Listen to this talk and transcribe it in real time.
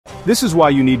This is why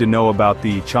you need to know about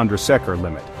the Chandrasekhar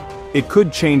limit. It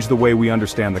could change the way we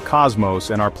understand the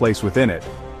cosmos and our place within it,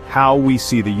 how we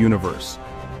see the universe.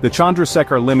 The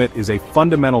Chandrasekhar limit is a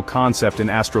fundamental concept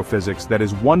in astrophysics that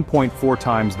is 1.4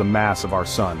 times the mass of our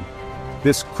Sun.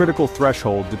 This critical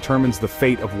threshold determines the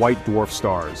fate of white dwarf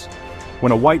stars.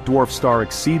 When a white dwarf star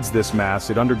exceeds this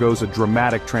mass, it undergoes a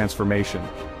dramatic transformation.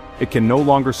 It can no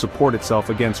longer support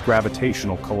itself against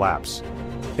gravitational collapse.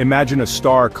 Imagine a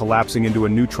star collapsing into a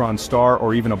neutron star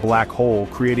or even a black hole,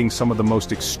 creating some of the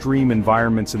most extreme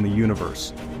environments in the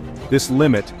universe. This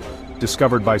limit,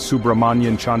 discovered by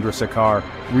Subramanian Chandrasekhar,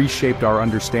 reshaped our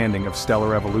understanding of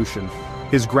stellar evolution.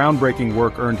 His groundbreaking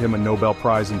work earned him a Nobel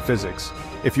Prize in Physics.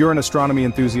 If you're an astronomy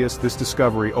enthusiast, this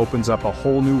discovery opens up a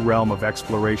whole new realm of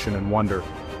exploration and wonder.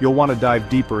 You'll want to dive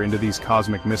deeper into these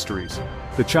cosmic mysteries.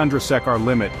 The Chandrasekhar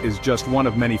limit is just one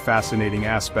of many fascinating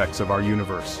aspects of our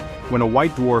universe. When a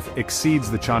white dwarf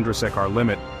exceeds the Chandrasekhar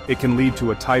limit, it can lead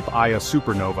to a Type Ia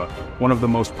supernova, one of the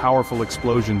most powerful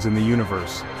explosions in the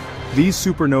universe. These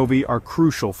supernovae are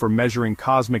crucial for measuring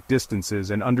cosmic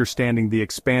distances and understanding the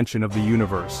expansion of the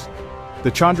universe.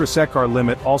 The Chandrasekhar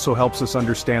limit also helps us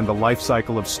understand the life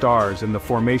cycle of stars and the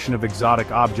formation of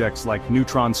exotic objects like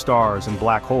neutron stars and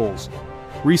black holes.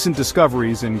 Recent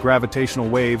discoveries in gravitational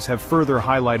waves have further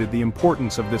highlighted the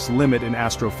importance of this limit in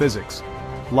astrophysics.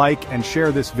 Like and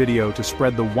share this video to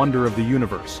spread the wonder of the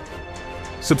universe.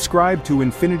 Subscribe to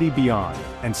Infinity Beyond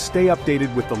and stay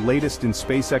updated with the latest in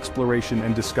space exploration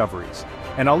and discoveries.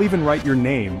 And I'll even write your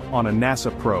name on a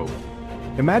NASA probe.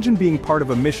 Imagine being part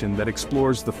of a mission that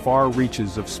explores the far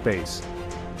reaches of space.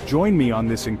 Join me on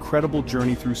this incredible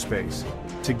journey through space.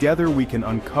 Together we can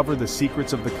uncover the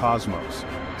secrets of the cosmos.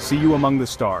 See you among the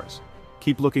stars.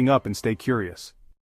 Keep looking up and stay curious.